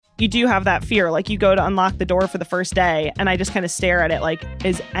you do have that fear. Like you go to unlock the door for the first day and I just kind of stare at it like,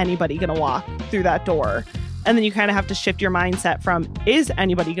 is anybody going to walk through that door? And then you kind of have to shift your mindset from, is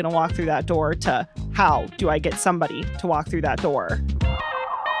anybody going to walk through that door, to how do I get somebody to walk through that door?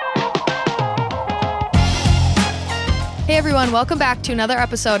 Hey everyone, welcome back to another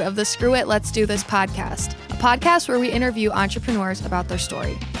episode of the Screw It, Let's Do This podcast, a podcast where we interview entrepreneurs about their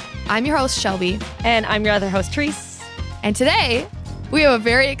story. I'm your host, Shelby. And I'm your other host, Therese. And today, we have a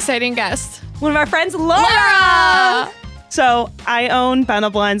very exciting guest. One of our friends, Laura! So I own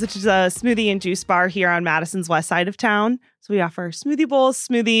BeneBlends, which is a smoothie and juice bar here on Madison's west side of town. So we offer smoothie bowls,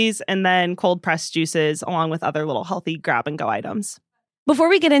 smoothies, and then cold pressed juices, along with other little healthy grab and go items. Before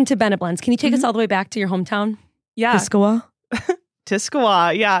we get into BeneBlends, can you take us all the way back to your hometown? Yeah. Tiscawa?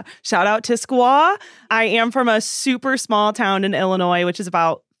 Tiscawa, yeah. Shout out Tiscawa. I am from a super small town in Illinois, which is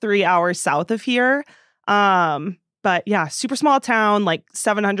about 3 hours south of here. But yeah, super small town, like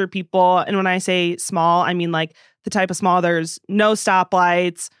 700 people. And when I say small, I mean like the type of small, there's no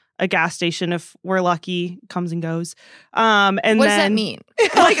stoplights, a gas station, if we're lucky, comes and goes. And what does that mean?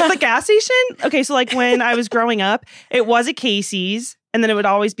 Like the gas station? Okay, so like when I was growing up, it was a Casey's. And then it would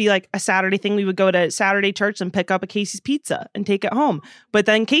always be like a Saturday thing. We would go to Saturday church and pick up a Casey's pizza and take it home. But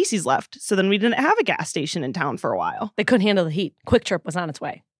then Casey's left. So then we didn't have a gas station in town for a while. They couldn't handle the heat. Quick Trip was on its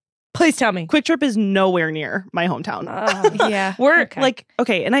way. Please tell me. Quick Trip is nowhere near my hometown. Yeah. We're like,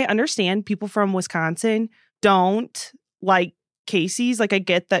 okay, and I understand people from Wisconsin don't like Casey's. Like I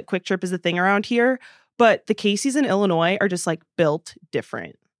get that Quick Trip is a thing around here. But the Casey's in Illinois are just like built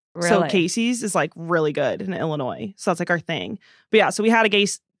different. Really? So Casey's is like really good in Illinois. So that's like our thing. But yeah, so we had a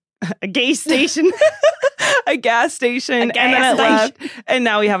gas station, a gas station, and then it left. And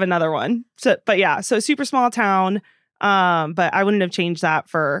now we have another one. So, but yeah, so super small town. But I wouldn't have changed that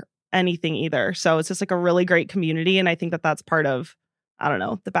for anything either. So it's just like a really great community. And I think that that's part of, I don't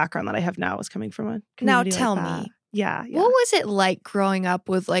know, the background that I have now is coming from a community. Now tell like that. me. Yeah. What was it like growing up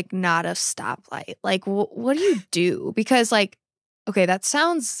with like not a stoplight? Like what do you do? Because like, okay, that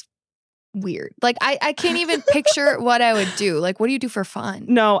sounds weird. Like I can't even picture what I would do. Like what do you do for fun?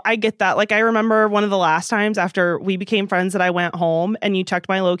 No, I get that. Like I remember one of the last times after we became friends that I went home and you checked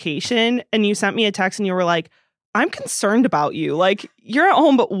my location and you sent me a text and you were like, I'm concerned about you. Like you're at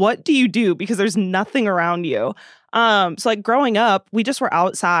home, but what do you do? Because there's nothing around you. So like growing up, we just were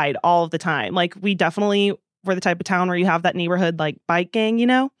outside all of the time. Like we definitely were the type of town where you have that neighborhood like bike gang, you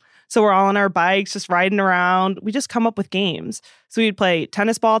know? So we're all on our bikes, just riding around. We just come up with games. So we'd play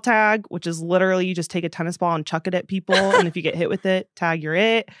tennis ball tag, which is literally you just take a tennis ball and chuck it at people. And if you get hit with it, tag, you're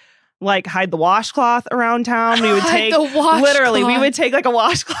it. Like hide the washcloth around town. We would take we would take like a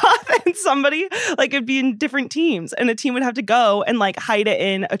washcloth and somebody like it'd be in different teams and a team would have to go and like hide it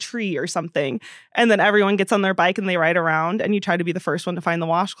in a tree or something. And then everyone gets on their bike and they ride around and you try to be the first one to find the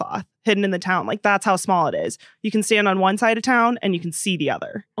washcloth hidden in the town. Like that's how small it is. You can stand on one side of town and you can see the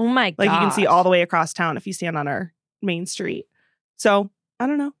other. Oh my God. Like you can see all the way across town if you stand on our main street. So I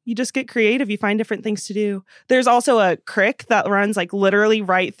don't know. You just get creative. You find different things to do. There's also a creek that runs like literally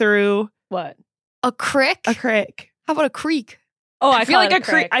right through. What? A crick? A creek. How about a creek? Oh, I feel like a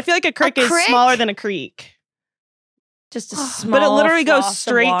creek. I feel like a creek is smaller than a creek. Just a small, but it literally goes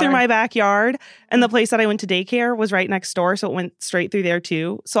straight through my backyard. And the Mm. place that I went to daycare was right next door. So it went straight through there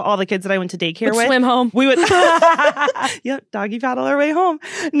too. So all the kids that I went to daycare with. Swim home. We would, yep, doggy paddle our way home.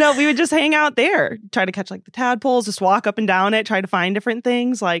 No, we would just hang out there, try to catch like the tadpoles, just walk up and down it, try to find different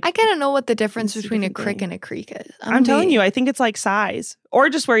things. Like I kind of know what the difference It's a between a different crick thing. and a creek is. I'm telling you, I think it's like size or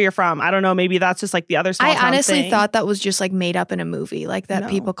just where you're from. I don't know. Maybe that's just like the other small I town honestly thing. thought that was just like made up in a movie, like that No.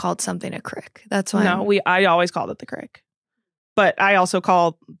 people called something a crick. That's why. No, I always called it the crick. But I also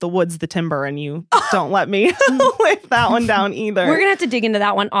call the woods the timber, and you don't let me lift that one down either. We're going to have to dig into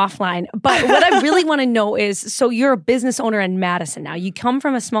that one offline. But what I really want to know is, so you're a business owner in Madison now. You come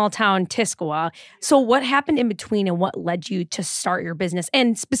from a small town, Tiscawa. So what happened in between and what led you to start your business?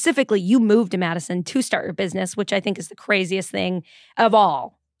 And specifically, you moved to Madison to start your business, which I think is the craziest thing of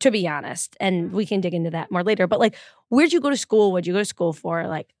all, to be honest. And we can dig into that more later. But like, where'd you go to school? What'd you go to school for?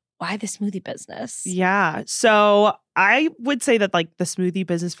 Like, why the smoothie business? Yeah. So I would say that like the smoothie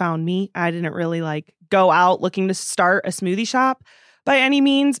business found me. I didn't really like go out looking to start a smoothie shop by any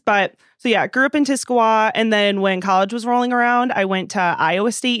means. But so yeah, grew up in Tiscawa. And then when college was rolling around, I went to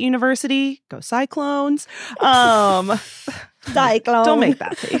Iowa State University. Go Cyclones. Cyclone. Don't make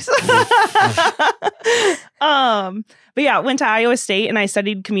that face. But yeah, went to Iowa State and I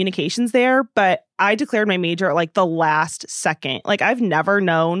studied communications there, but I declared my major at like the last second. Like I've never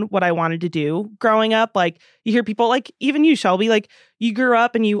known what I wanted to do growing up. Like you hear people like, even you, Shelby, like you grew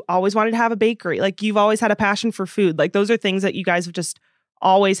up and you always wanted to have a bakery. Like you've always had a passion for food. Like those are things that you guys have just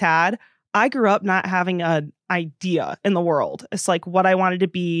always had. I grew up not having an idea in the world. It's like what I wanted to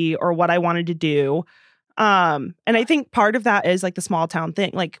be or what I wanted to do. And I think part of that is like the small town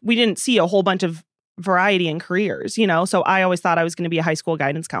thing. Like we didn't see a whole bunch of variety in careers, you know? So I always thought I was going to be a high school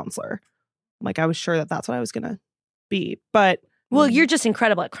guidance counselor. Like I was sure that that's what I was going to be. But well, you're just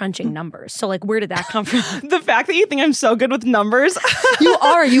incredible at crunching numbers. So like, where did that come from? the fact that you think I'm so good with numbers. You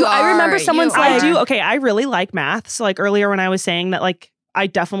are. I remember someone's like, I do. Okay. I really like math. So like earlier when I was saying that, like, I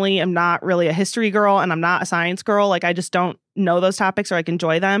definitely am not really a history girl and I'm not a science girl. Like I just don't know those topics or like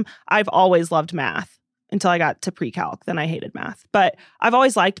enjoy them. I've always loved math until I got to pre-calc. Then I hated math. But I've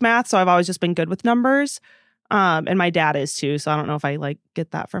always liked math. So I've always just been good with numbers. And my dad is too. So I don't know if I like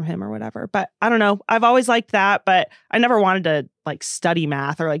get that from him or whatever. But I don't know. I've always liked that. But I never wanted to like study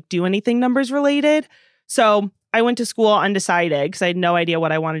math or like do anything numbers related. So I went to school undecided because I had no idea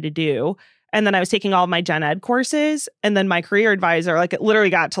what I wanted to do. And then I was taking all of my gen ed courses. And then my career advisor, like it literally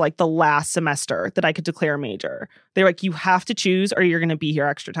got to like the last semester that I could declare a major. They were like, you have to choose or you're going to be here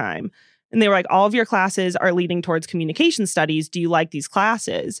extra time. And they were like, all of your classes are leading towards communication studies. Do you like these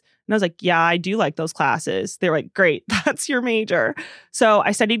classes? And I was like, yeah, I do like those classes. They were like, great, that's your major. So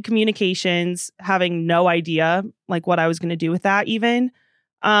I studied communications, having no idea like what I was going to do with that even.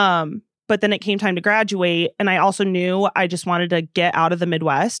 But then it came time to graduate. And I also knew I just wanted to get out of the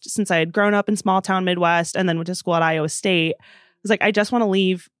Midwest since I had grown up in small town Midwest and then went to school at Iowa State. I was like, I just want to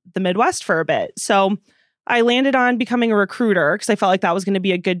leave the Midwest for a bit. So I landed on becoming a recruiter because I felt like that was going to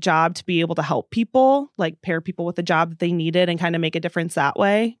be a good job to be able to help people, like pair people with the job that they needed and kind of make a difference that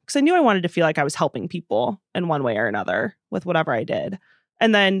way. Because I knew I wanted to feel like I was helping people in one way or another with whatever I did.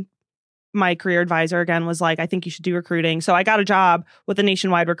 And then my career advisor again was like, I think you should do recruiting. So I got a job with a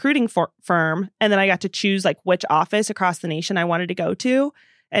nationwide recruiting firm. And then I got to choose like which office across the nation I wanted to go to.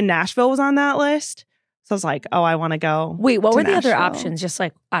 And Nashville was on that list. So I was like, oh, I want to go. Wait, what were the Nashville. other options? Just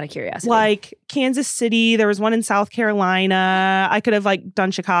like out of curiosity. Like Kansas City. There was one in South Carolina. I could have like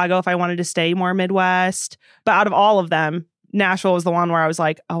done Chicago if I wanted to stay more Midwest. But out of all of them, Nashville was the one where I was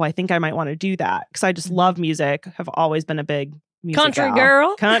like, oh, I think I might want to do that. Because I just love music. Have always been a big music country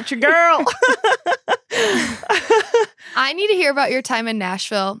girl. Country girl. I need to hear about your time in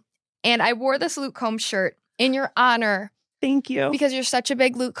Nashville. And I wore this Luke Combs shirt in your honor. Thank you. Because you're such a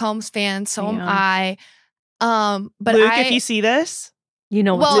big Luke Combs fan. So am I. But Luke, if you see this, you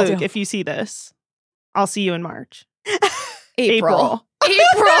know what to do. If you see this, I'll see you in March. April.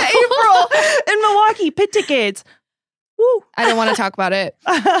 April. In Milwaukee, pit tickets. Woo. I don't want to talk about it.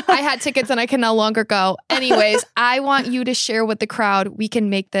 I had tickets and I can no longer go. Anyways, I want you to share with the crowd. We can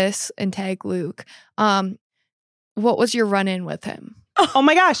make this and tag Luke. What was your run-in with him? Oh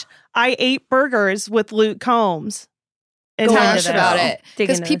my gosh. I ate burgers with Luke Combs. Go on about it.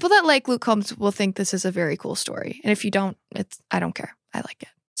 Because people that like Luke Combs will think this is a very cool story. And if you don't, I don't care. I like it.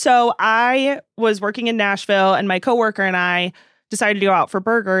 So I was working in Nashville and my coworker and I decided to go out for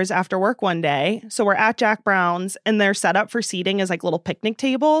burgers after work one day. So we're at Jack Brown's and they're set up for seating as like little picnic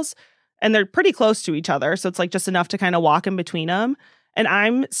tables. And they're pretty close to each other. So it's like just enough to kind of walk in between them. And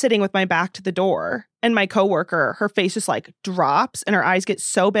I'm sitting with my back to the door. And my coworker, her face just like drops and her eyes get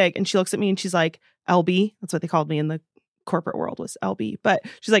so big. And she looks at me and she's like, LB. That's what they called me in the corporate world, was LB. But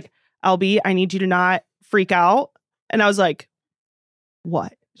she's like, LB, I need you to not freak out. And I was like,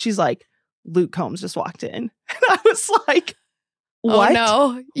 what? She's like, Luke Combs just walked in. And I was like, what? Oh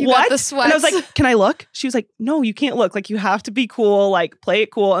no, you what? got the sweats. And I was like, can I look? She was like, no, you can't look. Like, you have to be cool. Like, play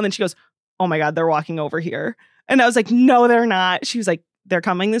it cool. And then she goes, oh my God, they're walking over here. And I was like, no, they're not. She was like, they're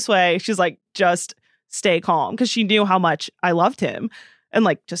coming this way. She's like, just stay calm. Because she knew how much I loved him. And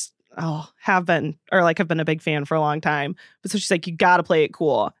like, just, have been a big fan for a long time. But so she's like, you got to play it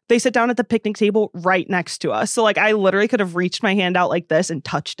cool. They sit down at the picnic table right next to us. So like, I literally could have reached my hand out like this and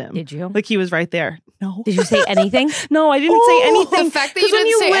touched him. Did you? Like, he was right there. No. Did you say anything? No, I didn't say anything. The fact that you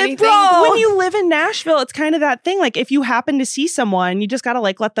didn't say anything. When you live in Nashville, it's kind of that thing. Like, if you happen to see someone, you just got to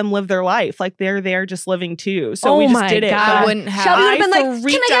like let them live their life. Like, they're there just living too. So we just did it. I wouldn't have. Shelby would have been like,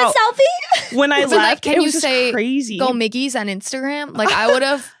 can I get a selfie? When I left, like, can it you was just say crazy. Go Miggies on Instagram? Like, I would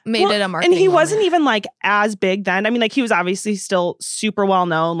have made it a marketing And he moment. wasn't even like as big then. I mean, like, he was obviously still super well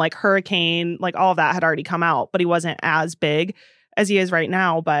known. Like, Hurricane, like all of that had already come out, but he wasn't as big as he is right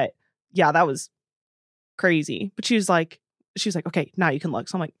now. But yeah, that was crazy. But she was like, okay, now you can look.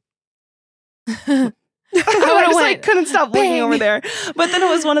 So I'm like, I just like couldn't stop looking over there. But then it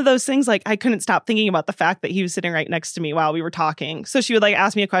was one of those things, like, I couldn't stop thinking about the fact that he was sitting right next to me while we were talking. So she would like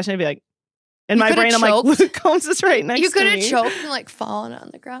ask me a question. I'd be like, in my brain, I'm like, Luke Combs is right next to me. You could have choked and like fallen on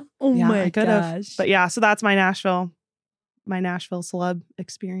the ground. Oh yeah, my I could have. gosh. But yeah, so that's my Nashville celeb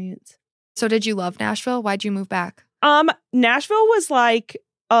experience. So did you love Nashville? Why'd you move back? Nashville was like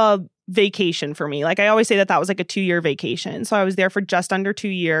a vacation for me. Like I always say that was like a 2-year vacation. So I was there for just under 2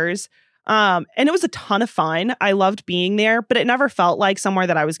 years. And it was a ton of fun. I loved being there, but it never felt like somewhere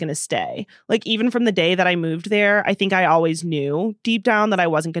that I was going to stay. Like even from the day that I moved there, I think I always knew deep down that I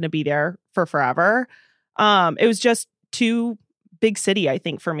wasn't going to be there for forever. It was just too big city, I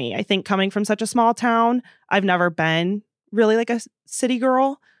think, for me. I think coming from such a small town, I've never been really like a city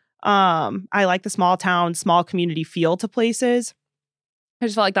girl. I like the small town, small community feel to places. I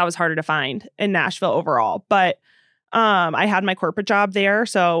just felt like that was harder to find in Nashville overall. But I had my corporate job there.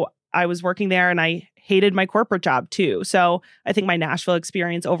 So I was working there and I hated my corporate job too. So I think my Nashville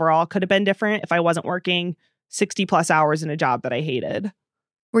experience overall could have been different if I wasn't working 60 plus hours in a job that I hated.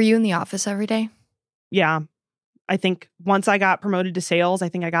 Were you in the office every day? Yeah. I think once I got promoted to sales, I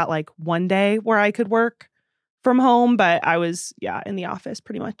think I got like one day where I could work from home, but I was, in the office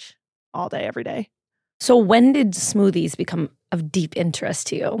pretty much all day, every day. So when did smoothies become of deep interest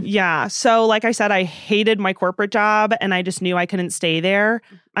to you? Yeah. So like I said, I hated my corporate job and I just knew I couldn't stay there.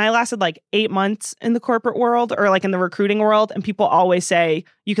 I lasted like 8 months in the corporate world or like in the recruiting world. And people always say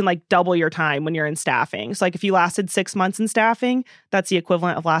you can like double your time when you're in staffing. So like if you lasted 6 months in staffing, that's the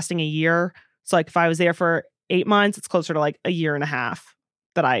equivalent of lasting a year. So like if I was there for 8 months, it's closer to like a year and a half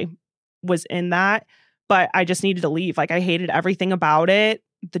that I was in that. But I just needed to leave. Like I hated everything about it.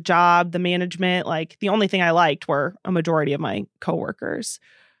 The job, the management, like the only thing I liked were a majority of my coworkers.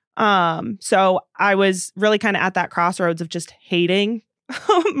 So I was really kind of at that crossroads of just hating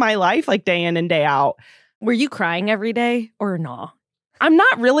my life, like day in and day out. Were you crying every day or no? I'm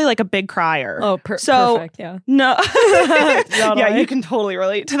not really like a big crier. Oh, perfect. Yeah. No. Yeah, you can totally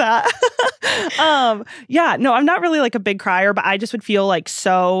relate to that. No, I'm not really like a big crier, but I just would feel like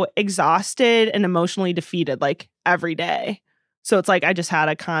so exhausted and emotionally defeated like every day. So it's like I just had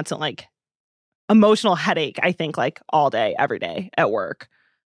a constant like emotional headache, I think, like all day, every day at work.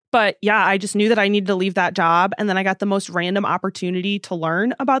 But yeah, I just knew that I needed to leave that job. And then I got the most random opportunity to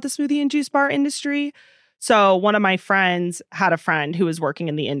learn about the smoothie and juice bar industry. So one of my friends had a friend who was working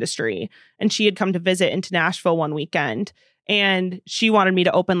in the industry and she had come to visit into Nashville one weekend and she wanted me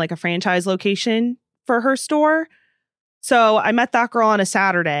to open like a franchise location for her store. So I met that girl on a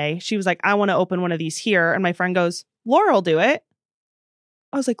Saturday. She was like, I want to open one of these here. And my friend goes, Laura will do it.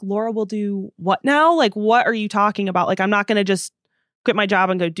 I was like, Laura will do what now? Like, what are you talking about? Like, I'm not going to just quit my job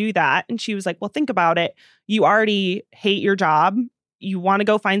and go do that. And she was like, well, think about it. You already hate your job. You want to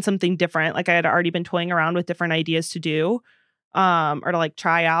go find something different. Like I had already been toying around with different ideas to do or to like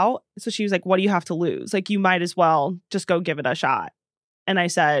try out. So she was like, what do you have to lose? Like, you might as well just go give it a shot. And I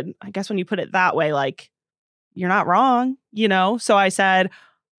said, I guess when you put it that way, like, you're not wrong, you know? So I said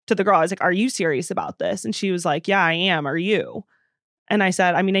to the girl, I was like, are you serious about this? And she was like, yeah, I am. Are you? And I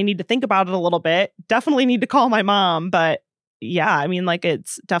said, I mean, I need to think about it a little bit. Definitely need to call my mom. But yeah, I mean, like,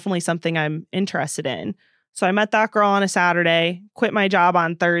 it's definitely something I'm interested in. So I met that girl on a Saturday, quit my job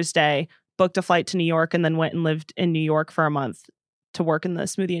on Thursday, booked a flight to New York, and then went and lived in New York for a month to work in the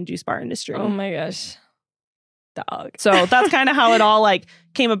smoothie and juice bar industry. Oh my gosh. Dog. So that's kind of how it all like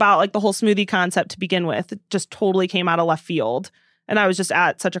came about, like the whole smoothie concept to begin with. It just totally came out of left field. And I was just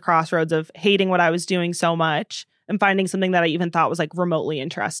at such a crossroads of hating what I was doing so much and finding something that I even thought was like remotely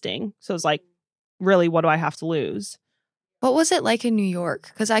interesting. So it was like, really, what do I have to lose? What was it like in New York?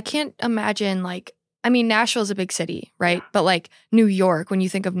 Because I can't imagine like, I mean, Nashville's a big city, right? Yeah. But like New York, when you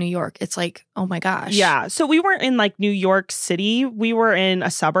think of New York, it's like, oh my gosh. Yeah. So we weren't in like New York City. We were in a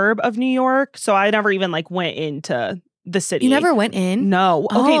suburb of New York. So I never even like went into the city. You never went in? No.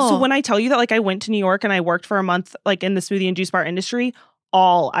 Okay. So when I tell you that like I went to New York and I worked for a month like in the smoothie and juice bar industry,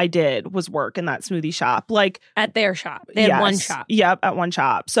 all I did was work in that smoothie shop. Like at their shop. They had one shop. Yep, at one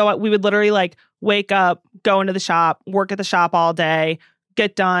shop. So we would literally like wake up, go into the shop, work at the shop all day,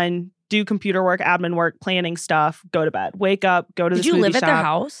 get done, do computer work, admin work, planning stuff, go to bed. Wake up, go to the smoothie shop. Did you live at their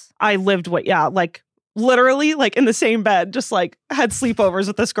house? I lived like literally like in the same bed, just like had sleepovers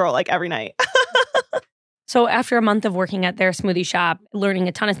with this girl like every night. So after a month of working at their smoothie shop, learning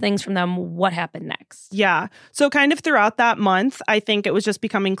a ton of things from them, what happened next? Yeah. So kind of throughout that month, I think it was just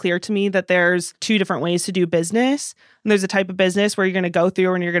becoming clear to me that there's two different ways to do business. And there's a type of business where you're going to go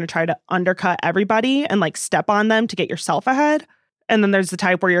through and you're going to try to undercut everybody and like step on them to get yourself ahead. And then there's the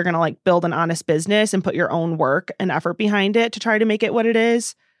type where you're going to like build an honest business and put your own work and effort behind it to try to make it what it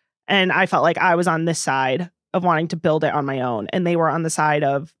is. And I felt like I was on this side of wanting to build it on my own. And they were on the side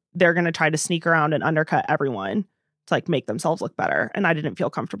of they're going to try to sneak around and undercut everyone to like make themselves look better. And I didn't feel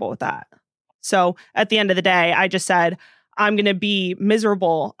comfortable with that. So at the end of the day, I just said, I'm going to be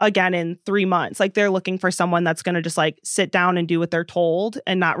miserable again in 3 months. Like they're looking for someone that's going to just like sit down and do what they're told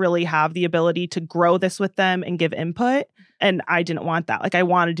and not really have the ability to grow this with them and give input. And I didn't want that. Like I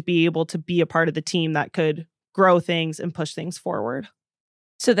wanted to be able to be a part of the team that could grow things and push things forward.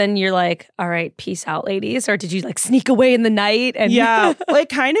 So then you're like, all right, peace out, ladies. Or did you like sneak away in the night? And yeah, it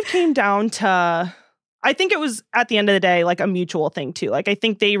kind of came down to, I think it was at the end of the day, like a mutual thing too. Like I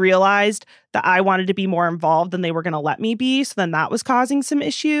think they realized that I wanted to be more involved than they were going to let me be. So then that was causing some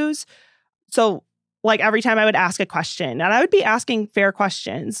issues. So like every time I would ask a question, and I would be asking fair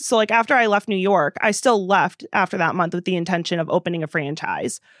questions. So like after I left New York, I still left after that month with the intention of opening a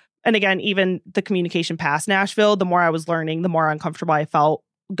franchise. And again, even the communication past Nashville, the more I was learning, the more uncomfortable I felt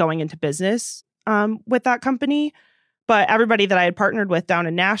going into business with that company. But everybody that I had partnered with down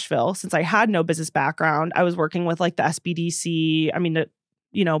in Nashville, since I had no business background, I was working with like the SBDC,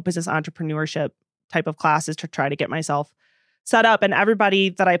 business entrepreneurship type of classes to try to get myself set up. And everybody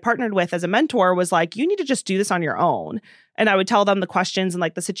that I partnered with as a mentor was like, you need to just do this on your own. And I would tell them the questions and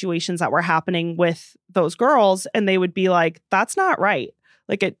like the situations that were happening with those girls. And they would be like, that's not right.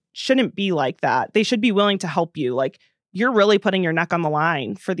 Like, it shouldn't be like that. They should be willing to help you. Like, you're really putting your neck on the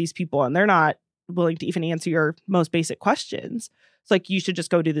line for these people and they're not willing to even answer your most basic questions. It's like, you should just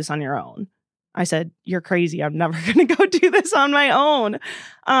go do this on your own. I said, you're crazy. I'm never going to go do this on my own.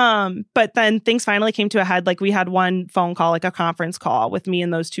 But then things finally came to a head. Like we had one phone call, like a conference call with me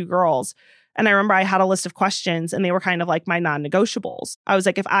and those two girls. And I remember I had a list of questions and they were kind of like my non-negotiables. I was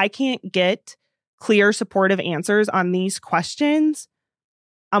like, if I can't get clear, supportive answers on these questions,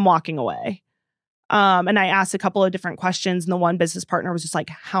 I'm walking away. And I asked a couple of different questions and the one business partner was just like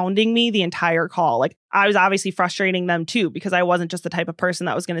hounding me the entire call. Like I was obviously frustrating them too, because I wasn't just the type of person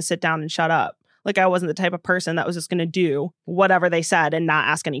that was going to sit down and shut up. Like I wasn't the type of person that was just going to do whatever they said and not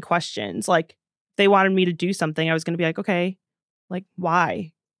ask any questions. Like if they wanted me to do something, I was going to be like, okay, like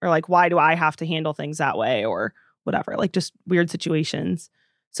why? Or like, why do I have to handle things that way or whatever? Like just weird situations.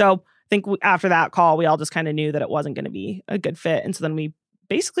 So I think after that call, we all just kind of knew that it wasn't going to be a good fit. And so then we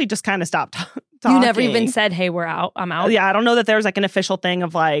basically just kind of stopped talking. You never even said, hey, we're out. I'm out. Yeah, I don't know that there was like an official thing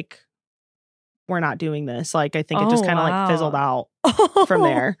of like, we're not doing this. Like, I think it just kind of like fizzled out from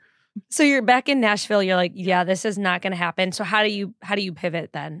there. So you're back in Nashville. You're like, yeah, this is not going to happen. So how do you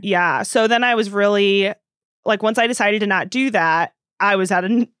pivot then? Yeah. So then I was really like, once I decided to not do that, I was at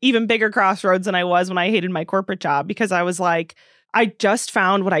an even bigger crossroads than I was when I hated my corporate job, because I was like, I just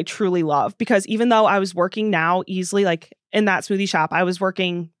found what I truly love. Because even though I was working now easily, like in that smoothie shop, I was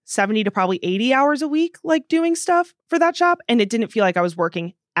working 70 to probably 80 hours a week, like doing stuff for that shop. And it didn't feel like I was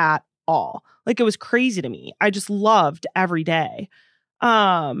working at all. Like it was crazy to me. I just loved every day.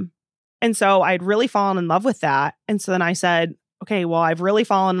 And so I'd really fallen in love with that. And so then I said, okay, well, I've really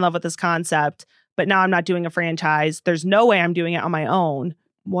fallen in love with this concept, but now I'm not doing a franchise. There's no way I'm doing it on my own.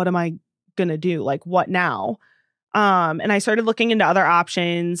 What am I going to do? Like, what now? And I started looking into other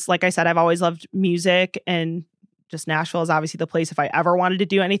options. Like I said, I've always loved music, and just Nashville is obviously the place if I ever wanted to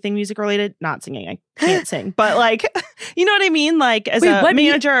do anything music related, not singing. I can't sing, but like, you know what I mean? Like as a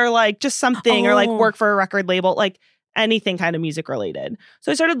manager or like just something or like work for a record label, like anything kind of music related.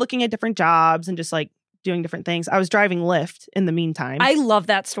 So I started looking at different jobs and just like doing different things. I was driving Lyft in the meantime. I love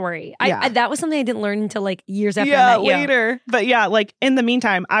that story. I that was something I didn't learn until like years after I met you. Later. But yeah, like in the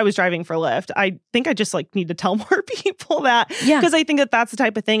meantime, I was driving for Lyft. I think I just like need to tell more people that. Because I think that that's the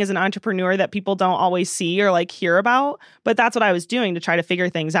type of thing as an entrepreneur that people don't always see or like hear about. But that's what I was doing to try to figure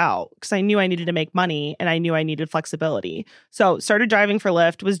things out, because I knew I needed to make money and I knew I needed flexibility. So started driving for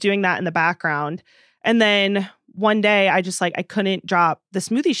Lyft, was doing that in the background. And then one day I just like, I couldn't drop the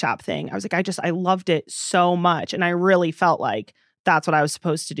smoothie shop thing. I was like, I loved it so much. And I really felt like that's what I was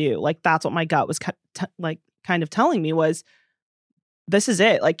supposed to do. Like, that's what my gut was kind of telling me was, this is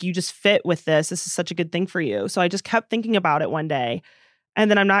it. Like, you just fit with this. This is such a good thing for you. So I just kept thinking about it one day.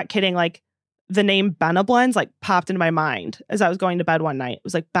 And then I'm not kidding. Like the name BeneBlends like popped into my mind as I was going to bed one night. It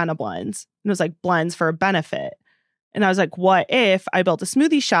was like BeneBlends. And it was like blends for a benefit. And I was like, what if I built a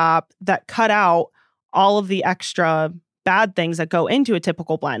smoothie shop that cut out all of the extra bad things that go into a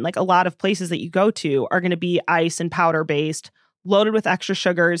typical blend? Like a lot of places that you go to are going to be ice and powder based, loaded with extra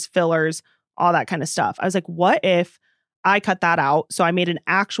sugars, fillers, all that kind of stuff. I was like, what if I cut that out? So I made an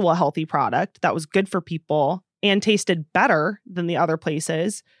actual healthy product that was good for people and tasted better than the other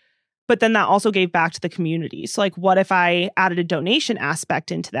places. But then that also gave back to the community. So like, what if I added a donation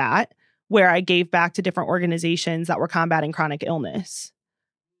aspect into that, where I gave back to different organizations that were combating chronic illness?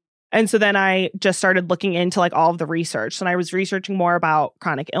 And so then I just started looking into like all of the research. And I was researching more about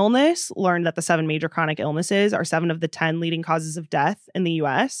chronic illness, learned that the 7 major chronic illnesses are 7 of the 10 leading causes of death in the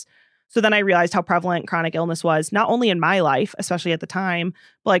US. So then I realized how prevalent chronic illness was, not only in my life, especially at the time,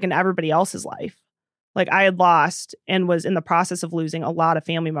 but like in everybody else's life. Like I had lost and was in the process of losing a lot of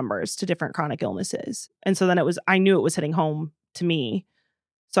family members to different chronic illnesses. And so then I knew it was hitting home to me.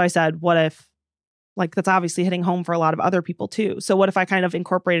 So I said, what if, like, that's obviously hitting home for a lot of other people too. So what if I kind of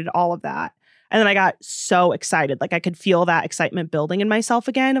incorporated all of that? And then I got so excited. Like I could feel that excitement building in myself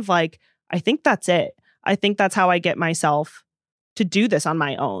again of like, I think that's it. I think that's how I get myself to do this on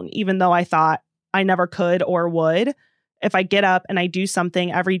my own, even though I thought I never could or would. If I get up and I do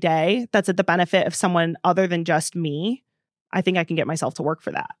something every day that's at the benefit of someone other than just me, I think I can get myself to work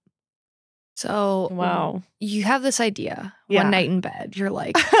for that. So wow, you have this idea Yeah. one night in bed. You're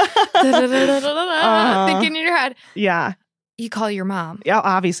like, thinking in your head. Yeah. You call your mom. Yeah.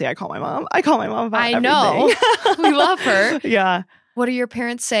 Obviously, I call my mom. I call my mom about I know. everything. We love her. Yeah. What do your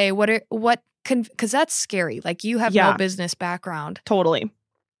parents say? Because that's scary. Like you have Yeah. no business background. Totally.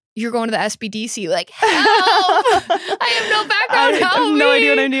 You're going to the SBDC like, help! I have no background. I Help have me. no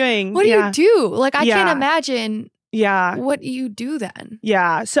idea what I'm doing. What do you do? Like, I can't Yeah. imagine Yeah. what you do then.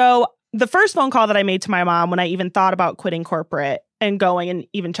 Yeah. So the first phone call that I made to my mom when I even thought about quitting corporate and going and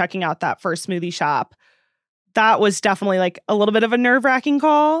even checking out that first smoothie shop, that was definitely like a little bit of a nerve-wracking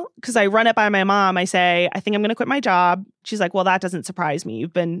call because I run it by my mom. I say, I think I'm going to quit my job. She's like, well, that doesn't surprise me.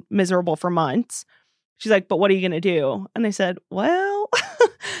 You've been miserable for months. She's like, but what are you going to do? And I said, well,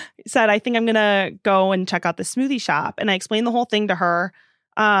 I think I'm going to go and check out the smoothie shop. And I explained the whole thing to her.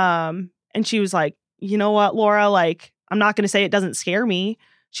 And she was like, you know what, Laura, like, I'm not going to say it doesn't scare me.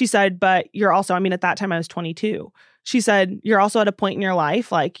 She said, but you're also, I mean, at that time I was 22. She said, you're also at a point in your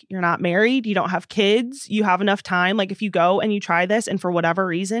life, like you're not married, you don't have kids, you have enough time. Like if you go and you try this and for whatever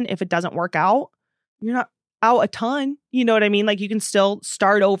reason, if it doesn't work out, you're not out a ton. You know what I mean? Like you can still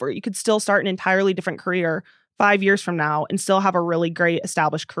start over. You could still start an entirely different career 5 years from now and still have a really great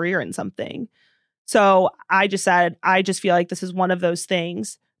established career in something. So I just said, I just feel like this is one of those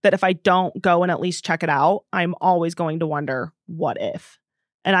things that if I don't go and at least check it out, I'm always going to wonder, what if?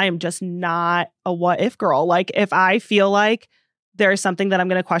 And I am just not a what if girl. Like if I feel like there's something that I'm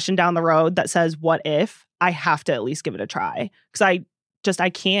going to question down the road that says, what if? I have to at least give it a try. Because I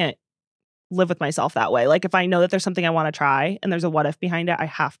can't live with myself that way. Like if I know that there's something I want to try and there's a what if behind it, I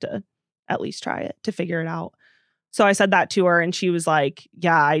have to at least try it to figure it out. So I said that to her and she was like,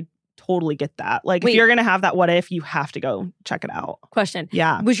 yeah, I totally get that. Like Wait. if you're going to have that what if, you have to go check it out. Question.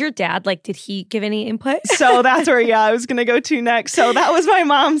 Yeah. Was your dad, like, did he give any input? So that's where, I was going to go to next. So that was my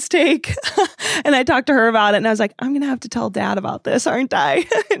mom's take. And I talked to her about it and I was like, I'm going to have to tell dad about this, aren't I?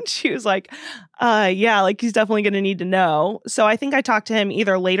 And she was like, yeah, like he's definitely going to need to know. So I think I talked to him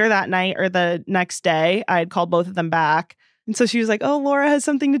either later that night or the next day. I had called both of them back. And so she was like, oh, Laura has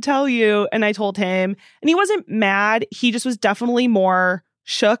something to tell you. And I told him, and he wasn't mad. He just was definitely more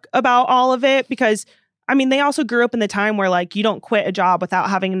shook about all of it because, I mean, they also grew up in the time where like you don't quit a job without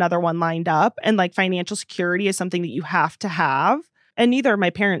having another one lined up. And like financial security is something that you have to have. And neither of my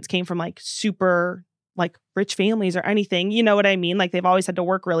parents came from like super like rich families or anything. You know what I mean? Like they've always had to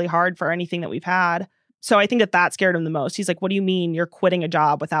work really hard for anything that we've had. So I think that scared him the most. He's like, what do you mean you're quitting a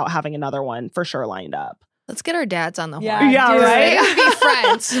job without having another one for sure lined up? Let's get our dads on the horn. Yeah, dude. right? They would be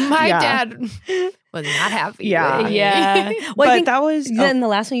friends. My Yeah. dad was not happy. Yeah. with me. Yeah. Well, But I think that was then the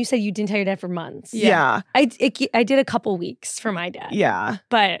last one you said you didn't tell your dad for months. yeah. I did a couple weeks for my dad. Yeah.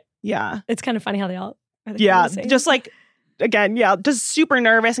 But Yeah. it's kind of funny how they all are Yeah. the same. Just like, again, just super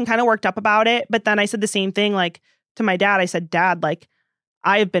nervous and kind of worked up about it. But then I said the same thing like to my dad. I said, Dad, like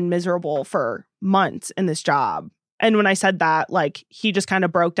I have been miserable for months in this job. And when I said that, like he just kind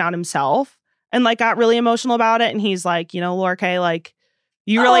of broke down himself and like got really emotional about it. And he's like, you know, Laura Kay, like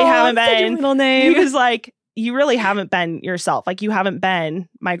you really haven't such a been. middle name. He was like, you really haven't been yourself. Like you haven't been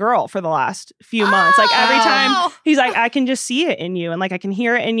my girl for the last few months. Like every time Oh. he's like, I can just see it in you. And like, I can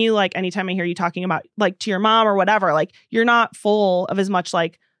hear it in you. Like anytime I hear you talking about like to your mom or whatever, like you're not full of as much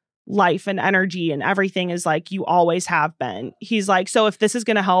like life and energy and everything is like you always have been. He's like, so if this is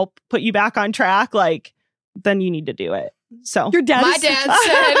going to help put you back on track, like then you need to do it. So Your dad My is- dad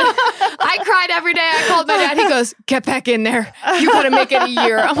said, I cried every day. I called my dad. He goes, get back in there. You got to make it a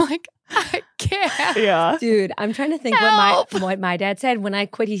year. I'm like, I can't. yeah. Dude, I'm trying to think Help. what my dad said when I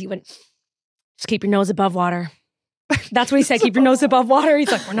quit. He went, just keep your nose above water. That's what he said. Keep your nose above water.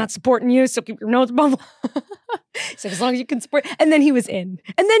 He's like, we're not supporting you, so keep your nose above water. He's like, as long as you can support. And then he was in.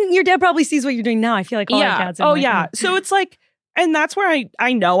 And then your dad probably sees what you're doing now. I feel like all our dads. Oh, yeah. So it's like, and that's where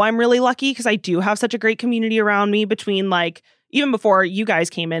I know I'm really lucky because I do have such a great community around me between like, even before you guys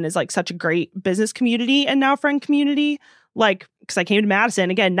came in is like such a great business community and now friend community. Like because I came to Madison,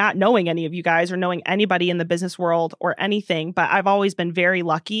 again, not knowing any of you guys or knowing anybody in the business world or anything, but I've always been very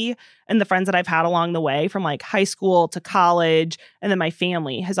lucky. And the friends that I've had along the way from like high school to college, and then my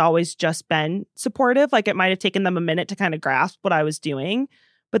family has always just been supportive. Like it might have taken them a minute to kind of grasp what I was doing,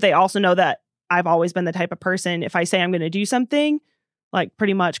 but they also know that I've always been the type of person, if I say I'm going to do something, like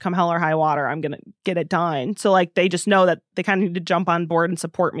pretty much come hell or high water, I'm going to get it done. So like they just know that they kind of need to jump on board and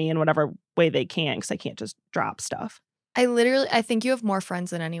support me in whatever way they can, because I can't just drop stuff. I think you have more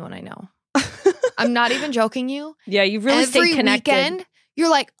friends than anyone I know. I'm not even joking you. Yeah, you really stay connected. Every weekend, you're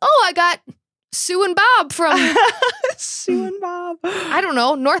like, oh, I got Sue and Bob from Sue and Bob. I don't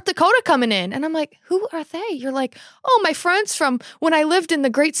know, North Dakota coming in. And I'm like, who are they? You're like, oh, my friends from when I lived in the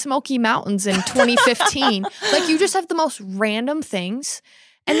Great Smoky Mountains in 2015. Like you just have the most random things.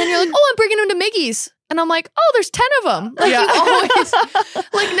 And then you're like, oh, I'm bringing them to Miggy's. And I'm like, oh, there's 10 of them. Like you always,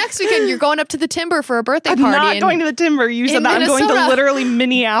 like next weekend, you're going up to the Timber for a birthday party. I'm not going to the Timber. You said that. I'm going to literally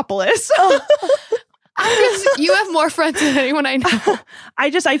Minneapolis. You have more friends than anyone I know.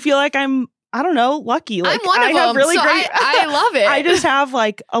 I feel like I don't know, lucky. Like I'm one of them. Have really great. I love it. I just have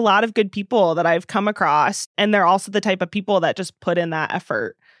like a lot of good people that I've come across, and they're also the type of people that just put in that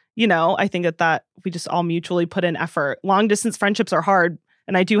effort. You know, I think that we just all mutually put in effort. Long distance friendships are hard,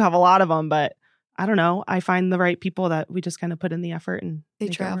 and I do have a lot of them, but I don't know. I find the right people that we just kind of put in the effort and they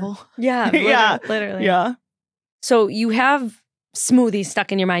travel. Yeah, literally. Yeah. So you have Smoothie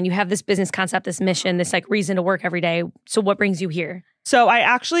stuck in your mind. You have this business concept, this mission, this like reason to work every day. So what brings you here? So I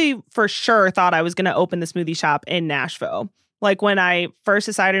actually for sure thought I was going to open the smoothie shop in Nashville. Like when I first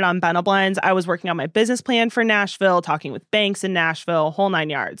decided on BeneBlends, I was working on my business plan for Nashville, talking with banks in Nashville, whole 9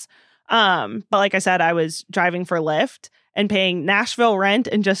 yards. But like I said, I was driving for Lyft, and paying Nashville rent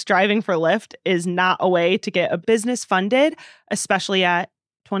and just driving for Lyft is not a way to get a business funded, especially at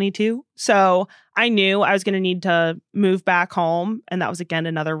 22. So I knew I was going to need to move back home. And that was, again,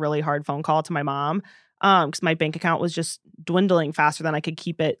 another really hard phone call to my mom, because my bank account was just dwindling faster than I could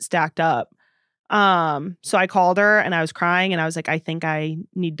keep it stacked up. So I called her and I was crying and I was like, I think I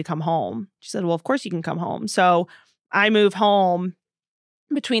need to come home. She said, well, of course you can come home. So I moved home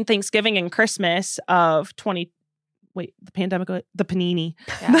between Thanksgiving and Christmas of the panini.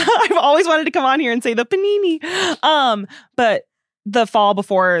 Yeah. I've always wanted to come on here and say the panini. But the fall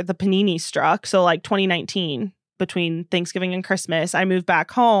before the panini struck, so like 2019, between Thanksgiving and Christmas, I moved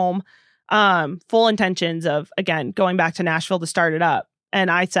back home, full intentions of, again, going back to Nashville to start it up.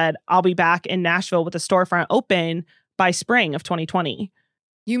 And I said, I'll be back in Nashville with the storefront open by spring of 2020.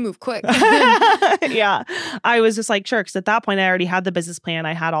 You move quick. Yeah. I was just like, sure. Because at that point, I already had the business plan.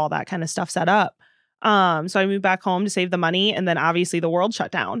 I had all that kind of stuff set up. So I moved back home to save the money. And then obviously the world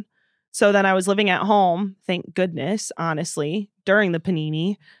shut down. So then I was living at home, thank goodness, honestly, during the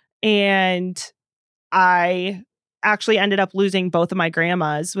panini. And I actually ended up losing both of my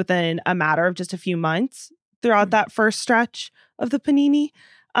grandmas within a matter of just a few months throughout that first stretch of the panini.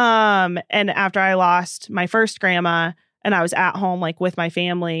 And after I lost my first grandma and I was at home, like with my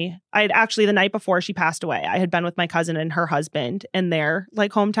family, I'd actually, the night before she passed away, I had been with my cousin and her husband in their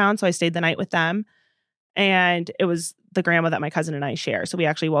like hometown. So I stayed the night with them. And it was the grandma that my cousin and I share. So we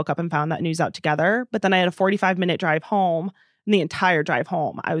actually woke up and found that news out together. But then I had a 45-minute drive home. And the entire drive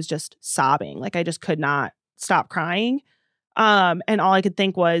home, I was just sobbing. Like I just could not stop crying. And all I could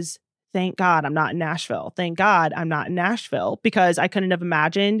think was, thank God I'm not in Nashville. Thank God I'm not in Nashville, because I couldn't have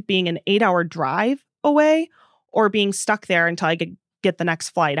imagined being an 8-hour drive away or being stuck there until I could get the next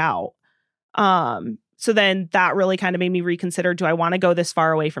flight out. So then that really kind of made me reconsider, do I want to go this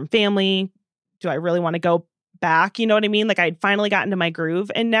far away from family? Do I really want to go back? You know what I mean? Like I'd finally gotten to my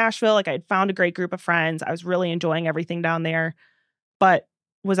groove in Nashville. Like I'd found a great group of friends. I was really enjoying everything down there. But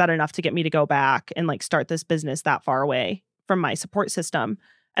was that enough to get me to go back and like start this business that far away from my support system?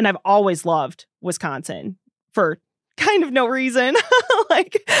 And I've always loved Wisconsin for kind of no reason.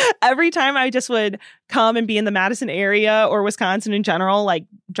 Like every time I just would come and be in the Madison area or Wisconsin in general, like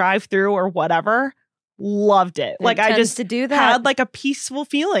drive through or whatever, loved it. Like I just to do that. Had like a peaceful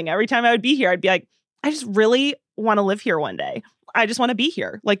feeling every time I would be here. I'd be like, I just really want to live here one day. I just want to be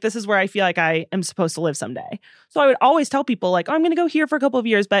here. Like this is where I feel like I am supposed to live someday. So I would always tell people like, oh, I'm going to go here for a couple of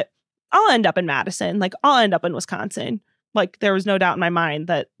years, but I'll end up in Madison. Like I'll end up in Wisconsin. Like there was no doubt in my mind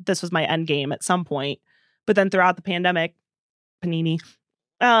that this was my end game at some point. But then throughout the pandemic, panini,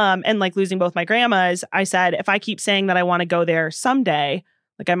 and like losing both my grandmas, I said, if I keep saying that I want to go there someday,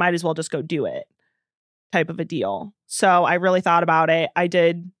 like I might as well just go do it, type of a deal. So I really thought about it. I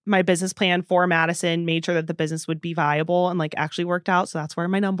did my business plan for Madison, made sure that the business would be viable and like actually worked out. So that's where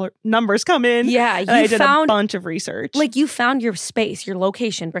my numbers come in. Yeah. And I did a bunch of research. Like you found your space, your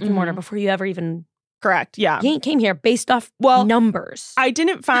location, brick and mortar before you ever even Correct. Yeah. You came here based off numbers. I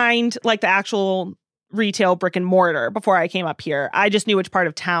didn't find like the actual retail brick and mortar before I came up here. I just knew which part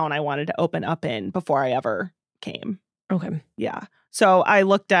of town I wanted to open up in before I ever came. Okay. Yeah. So I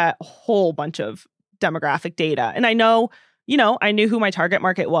looked at a whole bunch of demographic data, and I know, I knew who my target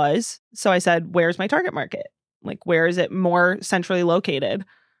market was. So I said, where's my target market? Like, where is it more centrally located?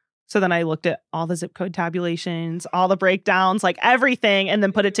 So then I looked at all the zip code tabulations, all the breakdowns, like everything, and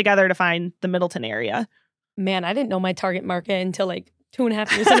then put it together to find the Middleton area. Man, I didn't know my target market until like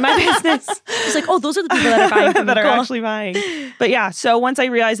 2.5 years into my business. It's like, oh, those are the people that are buying from me. That are actually buying. But yeah, so once I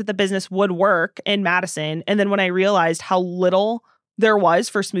realized that the business would work in Madison, and then when I realized how little there was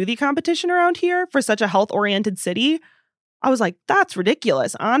for smoothie competition around here for such a health-oriented city, I was like, that's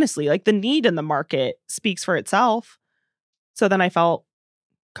ridiculous, honestly. Like, the need in the market speaks for itself. So then I felt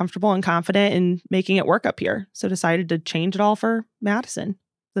comfortable and confident in making it work up here. So decided to change it all for Madison.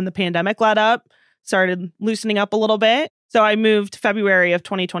 Then the pandemic let up, started loosening up a little bit. So I moved February of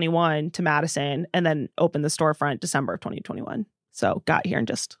 2021 to Madison and then opened the storefront December of 2021. So got here and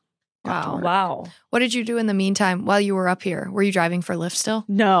just got to work. Wow. What did you do in the meantime while you were up here? Were you driving for Lyft still?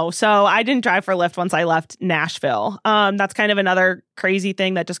 No. So I didn't drive for Lyft once I left Nashville. That's kind of another crazy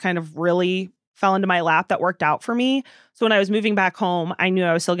thing that just kind of really fell into my lap that worked out for me. So when I was moving back home, I knew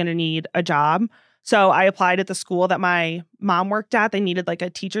I was still going to need a job. So I applied at the school that my mom worked at. They needed like a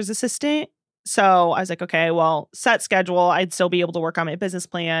teacher's assistant. So I was like, okay, well, set schedule. I'd still be able to work on my business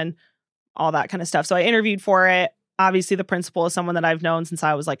plan, all that kind of stuff. So I interviewed for it. Obviously, the principal is someone that I've known since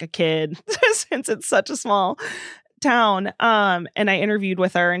I was like a kid, since it's such a small town. And I interviewed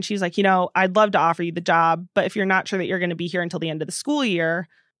with her and she's like, I'd love to offer you the job, but if you're not sure that you're going to be here until the end of the school year,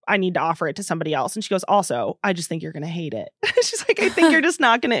 I need to offer it to somebody else. And she goes, also, I just think you're going to hate it. She's like, I think you're just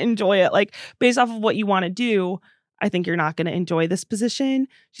not going to enjoy it. Like, based off of what you want to do, I think you're not going to enjoy this position.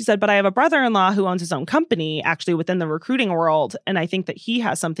 She said, but I have a brother-in-law who owns his own company actually within the recruiting world. And I think that he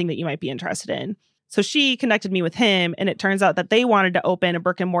has something that you might be interested in. So she connected me with him. And it turns out that they wanted to open a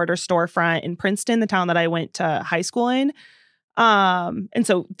brick and mortar storefront in Princeton, the town that I went to high school in. And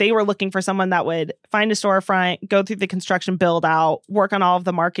so they were looking for someone that would find a storefront, go through the construction build out, work on all of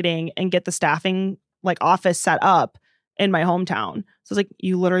the marketing, and get the staffing like office set up in my hometown. So it's like,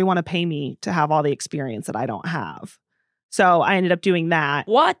 you literally want to pay me to have all the experience that I don't have. So I ended up doing that.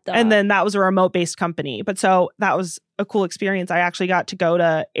 And then that was a remote based company. But so that was a cool experience. I actually got to go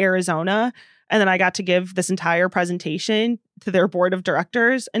to Arizona, and then I got to give this entire presentation to their board of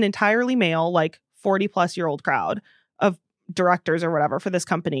directors, an entirely male, like 40-plus-year-old crowd of directors or whatever for this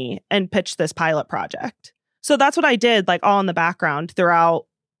company, and pitched this pilot project. So that's what I did, like all in the background throughout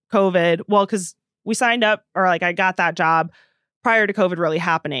COVID. Well, because we signed up, or like I got that job prior to COVID really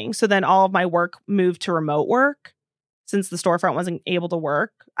happening. So then all of my work moved to remote work since the storefront wasn't able to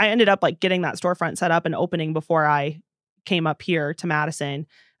work. I ended up like getting that storefront set up and opening before I came up here to Madison.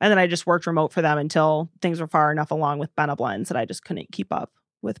 And then I just worked remote for them until things were far enough along with BeneBlends that I just couldn't keep up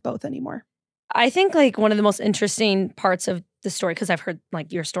with both anymore. I think like one of the most interesting parts of the story, because I've heard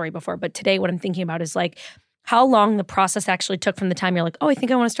like your story before, but today what I'm thinking about is like how long the process actually took from the time you're like, oh, I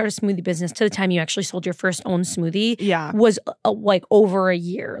think I want to start a smoothie business to the time you actually sold your first own smoothie. Yeah. Was like over a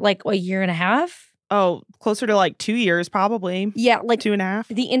year, like a year and a half. Oh, closer to like 2 years, probably. Yeah, like 2.5.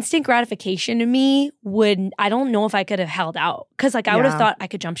 The instant gratification to me I don't know if I could have held out. Because like I would have thought I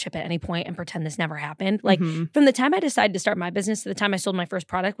could jump ship at any point and pretend this never happened. Like from the time I decided to start my business to the time I sold my first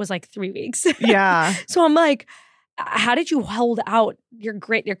product was like 3 weeks. Yeah. So I'm like, how did you hold out your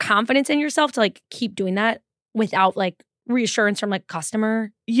confidence in yourself to like keep doing that without like reassurance from like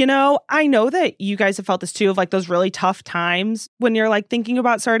customer? I know that you guys have felt this too, of like those really tough times when you're like thinking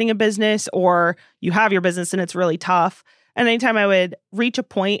about starting a business, or you have your business and it's really tough. And anytime I would reach a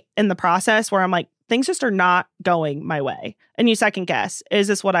point in the process where I'm like, things just are not going my way, and you second guess, is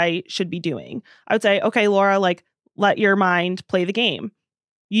this what I should be doing? I would say, okay, Laura, like let your mind play the game.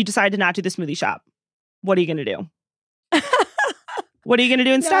 You decide to not do the smoothie shop. What are you going to do? What are you going to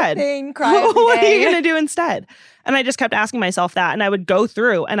do instead? Nothing. Cry every What are you day. going to do instead? And I just kept asking myself that. And I would go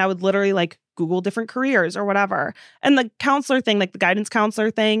through and I would literally like Google different careers or whatever. And the counselor thing, like the guidance counselor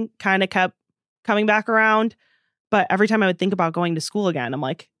thing, kind of kept coming back around. But every time I would think about going to school again, I'm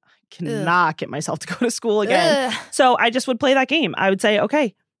like, I cannot get myself to go to school again. So I just would play that game. I would say,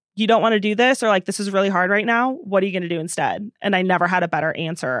 okay, you don't want to do this, or like, this is really hard right now. What are you going to do instead? And I never had a better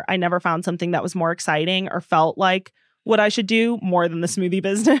answer. I never found something that was more exciting or felt like what I should do more than the smoothie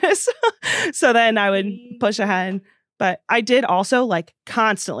business. So then I would push ahead. But I did also like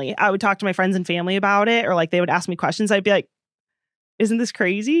constantly, I would talk to my friends and family about it, or like they would ask me questions. I'd be like, isn't this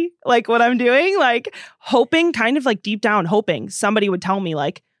crazy? Like what I'm doing? Like hoping, kind of like deep down hoping somebody would tell me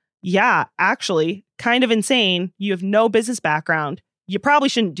like, yeah, actually, kind of insane. You have no business background. You probably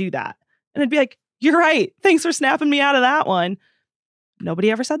shouldn't do that. And I'd be like, you're right. Thanks for snapping me out of that one. Nobody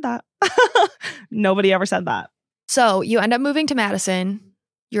ever said that. Nobody ever said that. So you end up moving to Madison.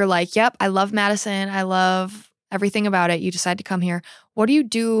 You're like, yep, I love Madison. I love everything about it. You decide to come here. What do you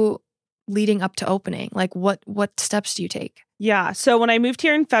do leading up to opening? Like what steps do you take? Yeah. So when I moved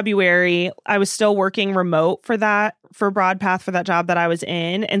here in February, I was still working remote for Broadpath, for that job that I was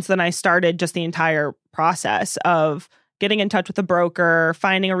in. And so then I started just the entire process of getting in touch with a broker,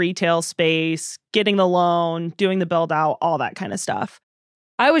 finding a retail space, getting the loan, doing the build out, all that kind of stuff.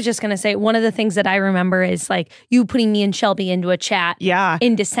 I was just going to say, one of the things that I remember is like you putting me and Shelby into a chat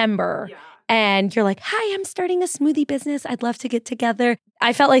in December. Yeah. And you're like, hi, I'm starting a smoothie business. I'd love to get together.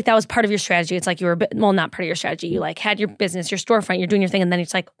 I felt like that was part of your strategy. It's like you were, not part of your strategy. You like had your business, your storefront, you're doing your thing. And then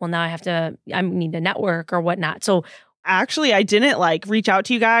it's like, well, now I need to network or whatnot. So actually, I didn't like reach out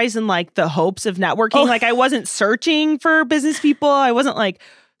to you guys in like the hopes of networking. Like I wasn't searching for business people. I wasn't like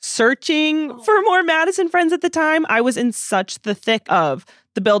searching for more Madison friends at the time. I was in such the thick of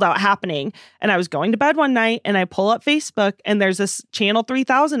the build out happening. And I was going to bed one night and I pull up Facebook and there's this Channel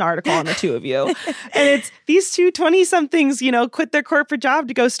 3000 article on the two of you. And it's these two 20-somethings, quit their corporate job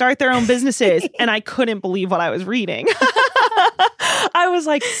to go start their own businesses. And I couldn't believe what I was reading. I was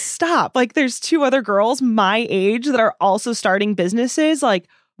like, stop. Like there's two other girls my age that are also starting businesses. Like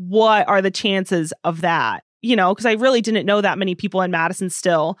what are the chances of that? Because I really didn't know that many people in Madison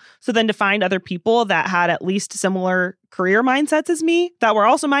still. So then to find other people that had at least similar career mindsets as me that were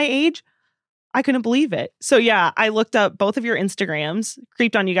also my age, I couldn't believe it. So yeah, I looked up both of your Instagrams,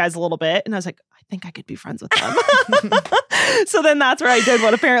 creeped on you guys a little bit, and I was like, I think I could be friends with them. So then that's where I did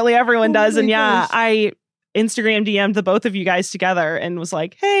what apparently everyone does. And yeah, I Instagram DM'd the both of you guys together and was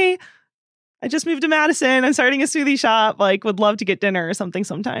like, hey, I just moved to Madison. I'm starting a smoothie shop. Like, would love to get dinner or something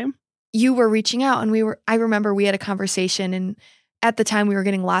sometime. You were reaching out and I remember we had a conversation, and at the time we were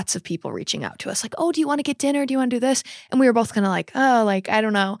getting lots of people reaching out to us like, oh, do you want to get dinner? Do you want to do this? And we were both kind of like, oh, like, I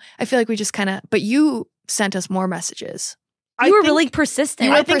don't know. I feel like we just but you sent us more messages. You were really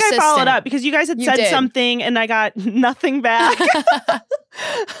persistent. I think I followed up because you guys had said something and I got nothing back.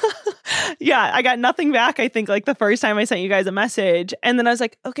 Yeah, I got nothing back, I think, like the first time I sent you guys a message. And then I was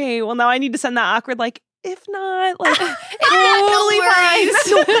like, okay, well, now I need to send that awkward, like, if not, like, totally fine.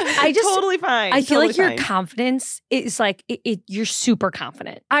 Totally fine. I feel like your confidence is like, you're super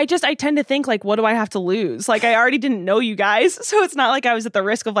confident. I tend to think like, what do I have to lose? Like, I already didn't know you guys. So it's not like I was at the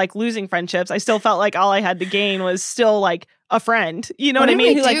risk of like losing friendships. I still felt like all I had to gain was still like a friend. You know what I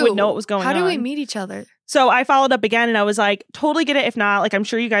mean? Who like would know what was going on. How do we meet each other? So I followed up again and I was like, totally get it. If not, like, I'm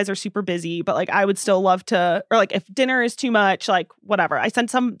sure you guys are super busy, but like, I would still love to, or like, if dinner is too much, like, whatever. I sent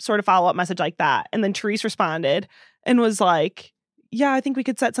some sort of follow up message like that. And then Therese responded and was like, yeah, I think we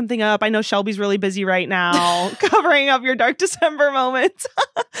could set something up. I know Shelby's really busy right now covering up your dark December moments.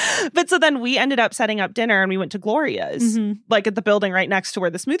 But so then we ended up setting up dinner and we went to Gloria's, like at the building right next to where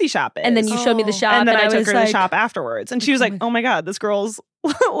the smoothie shop is. And then you showed me the shop. And then I took her to the shop afterwards. And she was like, oh my God, this girl's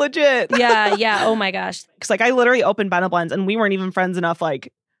legit. Yeah. Oh my gosh. Because like I literally opened BeneBlends and we weren't even friends enough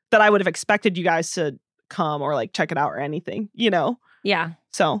like that I would have expected you guys to come or like check it out or anything, Yeah.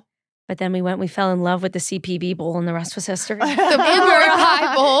 So. But then we fell in love with the CPB bowl and the rest was history. The blueberry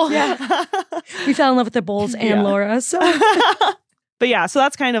pie bowl. Yeah. We fell in love with the bowls and Laura. So. But yeah, so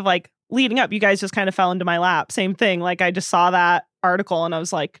that's kind of like leading up. You guys just kind of fell into my lap. Same thing. Like I just saw that article and I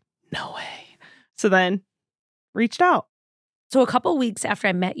was like, no way. So then reached out. So a couple weeks after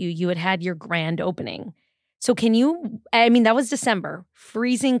I met you, you had your grand opening. So that was December,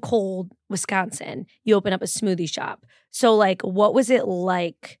 freezing cold Wisconsin. You open up a smoothie shop. So like, what was it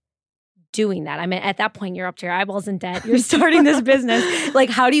like doing that? I mean, at that point, you're up to your eyeballs in debt. You're starting this business. Like,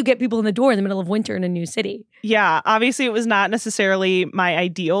 how do you get people in the door in the middle of winter in a new city? Yeah, obviously it was not necessarily my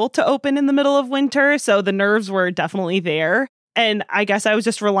ideal to open in the middle of winter. So the nerves were definitely there. And I guess I was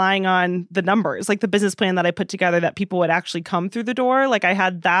just relying on the numbers, like the business plan that I put together that people would actually come through the door. Like I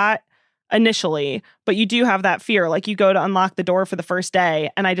had that initially, but you do have that fear. Like you go to unlock the door for the first day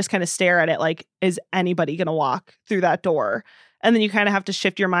and I just kind of stare at it like, is anybody going to walk through that door? And then you kind of have to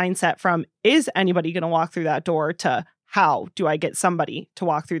shift your mindset from, is anybody going to walk through that door, to how do I get somebody to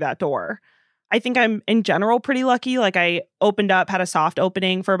walk through that door? I think I'm in general pretty lucky. Like I opened up, had a soft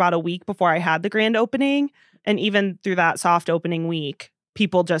opening for about a week before I had the grand opening. And even through that soft opening week,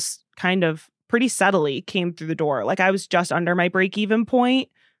 people just kind of pretty steadily came through the door. Like I was just under my break-even point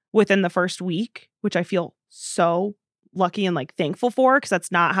within the first week, which I feel so lucky and like thankful for, because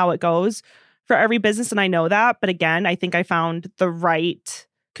that's not how it goes for every business. And I know that. But again, I think I found the right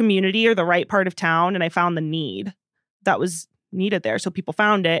community or the right part of town. And I found the need that was needed there. So people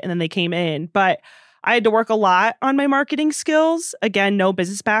found it and then they came in. But I had to work a lot on my marketing skills. Again, no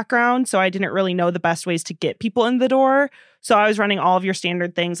business background, so I didn't really know the best ways to get people in the door. So I was running all of your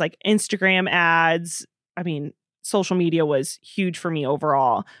standard things like Instagram ads. I mean, social media was huge for me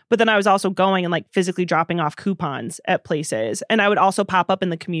overall. But then I was also going and like physically dropping off coupons at places. And I would also pop up in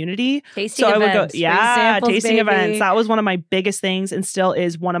the community. Tasting so events. I would go, yeah, samples, tasting baby. events. That was one of my biggest things and still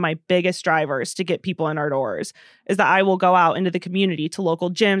is one of my biggest drivers to get people in our doors is that I will go out into the community to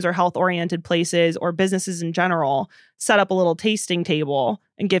local gyms or health-oriented places or businesses in general, set up a little tasting table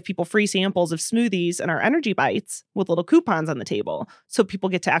and give people free samples of smoothies and our energy bites with little coupons on the table. So people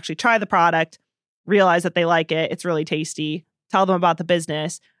get to actually try the product, realize that they like it, it's really tasty, tell them about the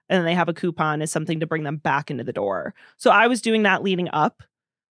business, and then they have a coupon as something to bring them back into the door. So I was doing that leading up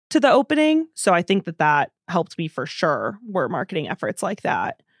to the opening. So I think that that helped me for sure, were marketing efforts like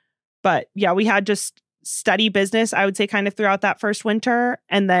that. But yeah, we had just steady business, I would say, kind of throughout that first winter.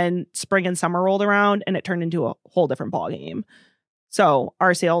 And then spring and summer rolled around and it turned into a whole different ballgame. So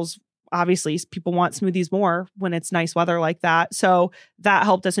our sales, obviously, people want smoothies more when it's nice weather like that. So that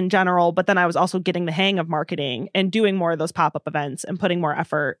helped us in general. But then I was also getting the hang of marketing and doing more of those pop-up events and putting more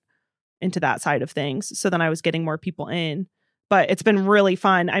effort into that side of things. So then I was getting more people in. But it's been really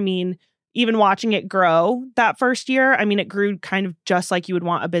fun. I mean, even watching it grow that first year, I mean, it grew kind of just like you would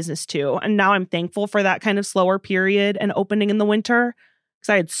want a business to. And now I'm thankful for that kind of slower period and opening in the winter because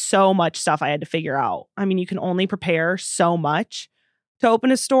I had so much stuff I had to figure out. I mean, you can only prepare so much to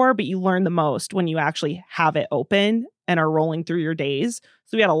open a store, but you learn the most when you actually have it open and are rolling through your days.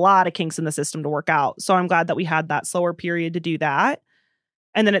 So we had a lot of kinks in the system to work out. So I'm glad that we had that slower period to do that.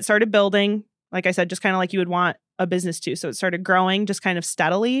 And then it started building, like I said, just kind of like you would want a business to. So it started growing just kind of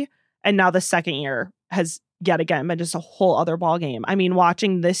steadily. And now the second year has yet again been just a whole other ballgame. I mean,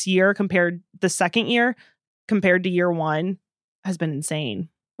 watching this year the second year compared to year one has been insane.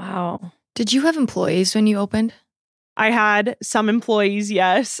 Wow. Did you have employees when you opened? I had some employees,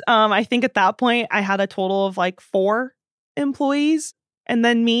 yes. I think at that point I had a total of like 4 employees and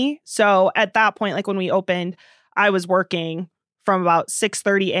then me. So at that point, like when we opened, I was working from about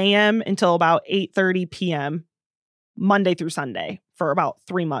 6:30 a.m. until about 8:30 p.m. Monday through Sunday for about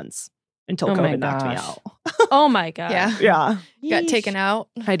 3 months until COVID knocked me out. Oh my gosh. Yeah. Yeah. You got taken out.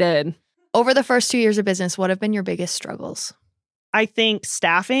 I did. Over the first 2 years of business, what have been your biggest struggles? I think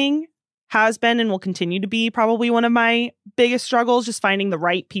staffing has been and will continue to be probably one of my biggest struggles, just finding the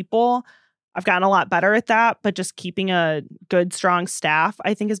right people. I've gotten a lot better at that, but just keeping a good, strong staff,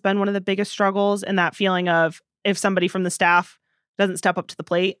 I think has been one of the biggest struggles. And that feeling of if somebody from the staff doesn't step up to the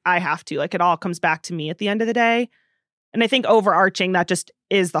plate, I have to. Like it all comes back to me at the end of the day. And I think overarching, that just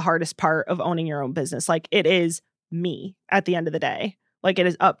is the hardest part of owning your own business. Like it is me at the end of the day. Like it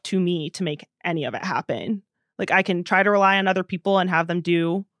is up to me to make any of it happen. Like I can try to rely on other people and have them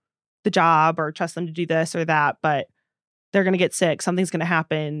do the job or trust them to do this or that, but they're going to get sick. Something's going to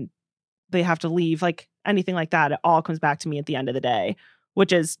happen. They have to leave, like anything like that. It all comes back to me at the end of the day,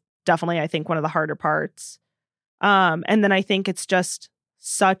 which is definitely, I think, one of the harder parts. And then I think it's just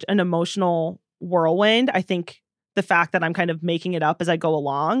such an emotional whirlwind. I think the fact that I'm kind of making it up as I go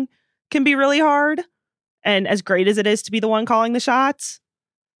along can be really hard. And as great as it is to be the one calling the shots,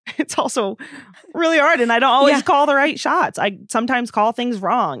 it's also really hard. And I don't always call the right shots. I sometimes call things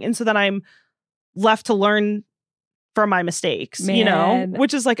wrong. And so then I'm left to learn from my mistakes, you know,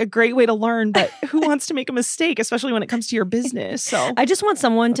 which is like a great way to learn. But who wants to make a mistake, especially when it comes to your business? So I just want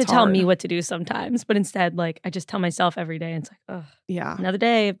someone to tell hard. me what to do sometimes. But instead, like, I just tell myself every day. And it's like, oh, yeah, another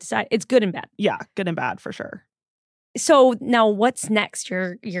day. I've decided. It's good and bad. Yeah, good and bad for sure. So now what's next?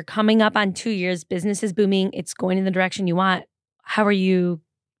 You're coming up on 2 years. Business is booming. It's going in the direction you want. How are you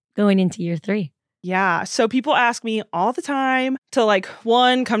going into year 3? Yeah. So people ask me all the time to like,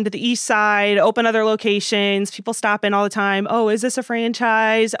 one, come to the east side, open other locations. People stop in all the time. Oh, is this a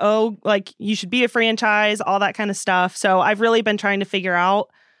franchise? Oh, like you should be a franchise, all that kind of stuff. So I've really been trying to figure out,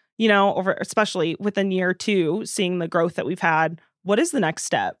 you know, especially within year 2, seeing the growth that we've had, what is the next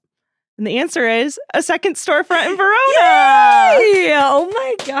step? And the answer is a second storefront in Verona. Yay! Oh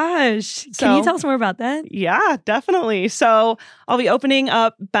my gosh. Can you tell us more about that? Yeah, definitely. So I'll be opening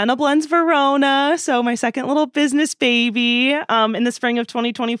up BeneBlends Verona. So my second little business baby in the spring of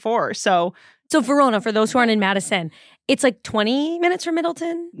 2024. So Verona, for those who aren't in Madison, it's like 20 minutes from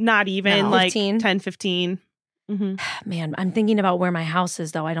Middleton? Not even, like 10, 15. Mm-hmm. Man, I'm thinking about where my house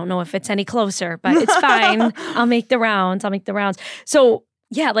is, though. I don't know if it's any closer, but it's fine. I'll make the rounds. So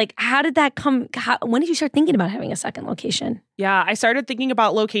yeah, like how did that come? When did you start thinking about having a second location? Yeah, I started thinking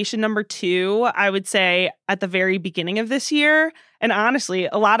about location number 2, I would say at the very beginning of this year. And honestly,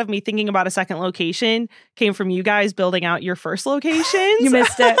 a lot of me thinking about a second location came from you guys building out your first locations. You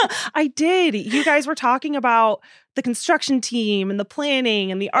missed it. I did. You guys were talking about the construction team and the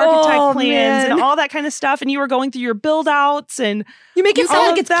planning and the architect plans and all that kind of stuff. And you were going through your build outs and you make it sound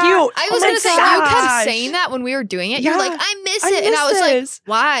like it's cute. I was going to say, you kept saying that when we were doing it. You're like, I miss it. And I was like,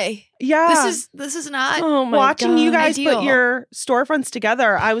 why? Yeah. This is not watching you guys ideal. put your storefronts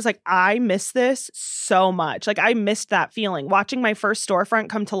together. I was like, I miss this so much. Like I missed that feeling. Watching my first storefront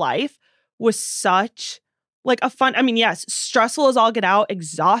come to life was such like a fun, I mean, yes, stressful as all get out,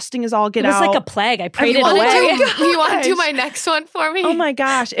 exhausting as all get out. It was like a plague. I prayed it away. away. You want to do my next one for me? Oh my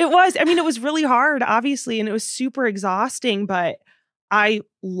gosh. It was, I mean, it was really hard, obviously, and it was super exhausting, but I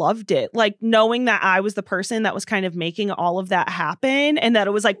loved it. Like knowing that I was the person that was kind of making all of that happen and that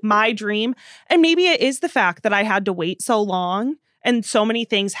it was like my dream. And maybe it is the fact that I had to wait so long and so many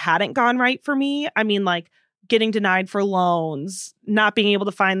things hadn't gone right for me. I mean, like getting denied for loans, not being able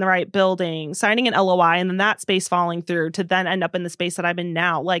to find the right building, signing an LOI, and then that space falling through to then end up in the space that I'm in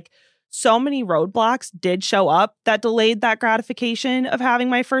now. Like so many roadblocks did show up that delayed that gratification of having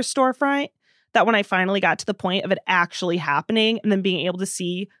my first storefront, that when I finally got to the point of it actually happening and then being able to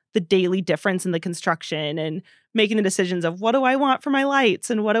see the daily difference in the construction and making the decisions of what do I want for my lights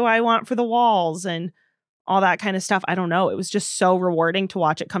and what do I want for the walls and all that kind of stuff. I don't know. It was just so rewarding to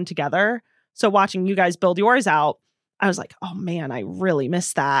watch it come together. So watching you guys build yours out, I was like, oh man, I really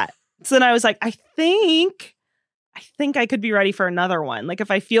missed that. So then I was like, I think I could be ready for another one. Like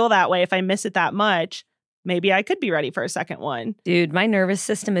if I feel that way, if I miss it that much, maybe I could be ready for a second one. Dude, my nervous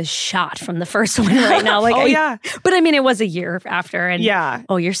system is shot from the first one right now. Like, yeah. But I mean, it was a year after. And yeah.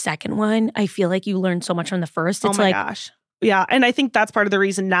 Oh, your second one, I feel like you learned so much from the first. It's gosh. Yeah. And I think that's part of the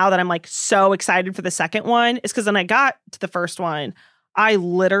reason now that I'm like so excited for the second one is because when I got to the first one, I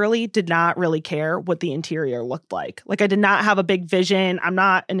literally did not really care what the interior looked like. Like I did not have a big vision. I'm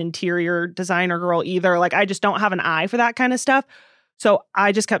not an interior designer girl either. Like I just don't have an eye for that kind of stuff. So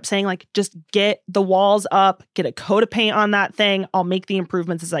I just kept saying like, just get the walls up, get a coat of paint on that thing. I'll make the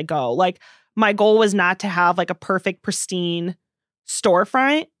improvements as I go. Like my goal was not to have like a perfect, pristine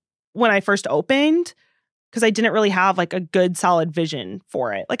storefront when I first opened, because I didn't really have like a good solid vision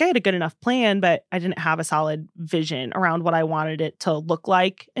for it. Like I had a good enough plan, but I didn't have a solid vision around what I wanted it to look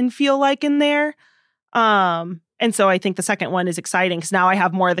like and feel like in there. And so I think the second one is exciting because now I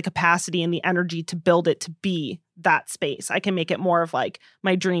have more of the capacity and the energy to build it to be that space. I can make it more of like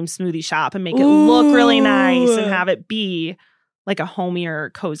my dream smoothie shop and make it look really nice and have it be like a homier,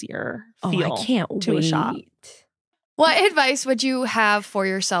 cozier feel I can't to wait. a shop. What advice would you have for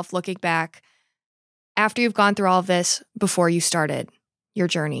yourself looking back after you've gone through all of this before you started your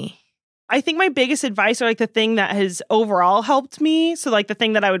journey? I think my biggest advice, or like the thing that has overall helped me, so like the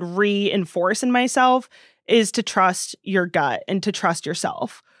thing that I would reinforce in myself, is to trust your gut and to trust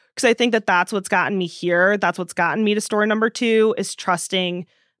yourself. Because I think that that's what's gotten me here. That's what's gotten me to store number 2 is trusting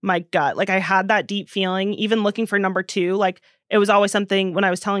my gut. Like I had that deep feeling, even looking for number 2, like it was always something when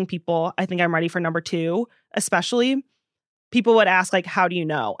I was telling people, I think I'm ready for number 2, especially. People would ask, like, how do you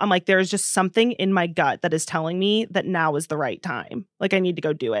know? I'm like, there's just something in my gut that is telling me that now is the right time. Like, I need to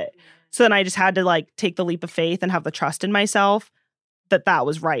go do it. So then I just had to, like, take the leap of faith and have the trust in myself that that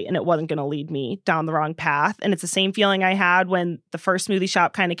was right and it wasn't going to lead me down the wrong path. And it's the same feeling I had when the first smoothie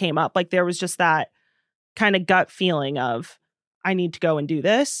shop kind of came up. Like, there was just that kind of gut feeling of, I need to go and do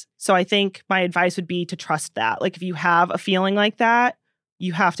this. So I think my advice would be to trust that. Like, if you have a feeling like that,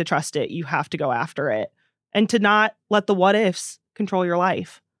 you have to trust it. You have to go after it. And to not let the what ifs control your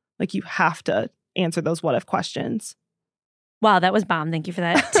life. Like you have to answer those what if questions. Wow, that was bomb. Thank you for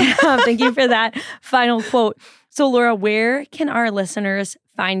that. Thank you for that final quote. So Laura, where can our listeners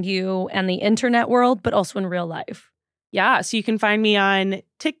find you in the internet world, but also in real life? Yeah, so you can find me on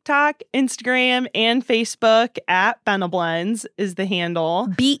TikTok, Instagram, and Facebook at BeneBlends is the handle.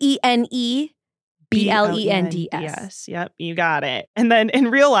 BeneBlends. Yes, yep, you got it. And then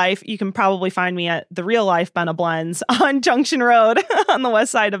in real life, you can probably find me at the real life BeneBlends on Junction Road on the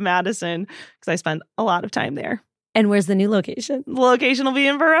west side of Madison because I spend a lot of time there. And where's the new location? The location will be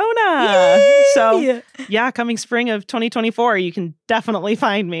in Verona. Yay! So yeah, coming spring of 2024, you can definitely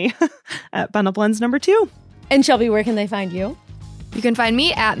find me at BeneBlends number 2. And Shelby, where can they find you? You can find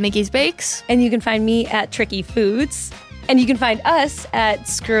me at Mickey's Bakes. And you can find me at Tricky Foods. And you can find us at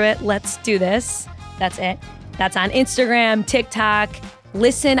Screw It, Let's Do This. That's it. That's on Instagram, TikTok.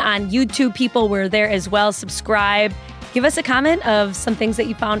 Listen on YouTube, people. We're there as well. Subscribe. Give us a comment of some things that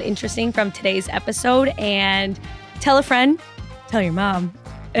you found interesting from today's episode. And tell a friend. Tell your mom.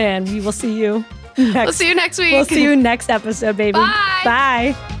 And we will see you next. We'll see you next week. We'll see you next episode, baby. Bye.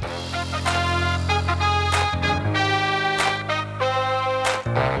 Bye.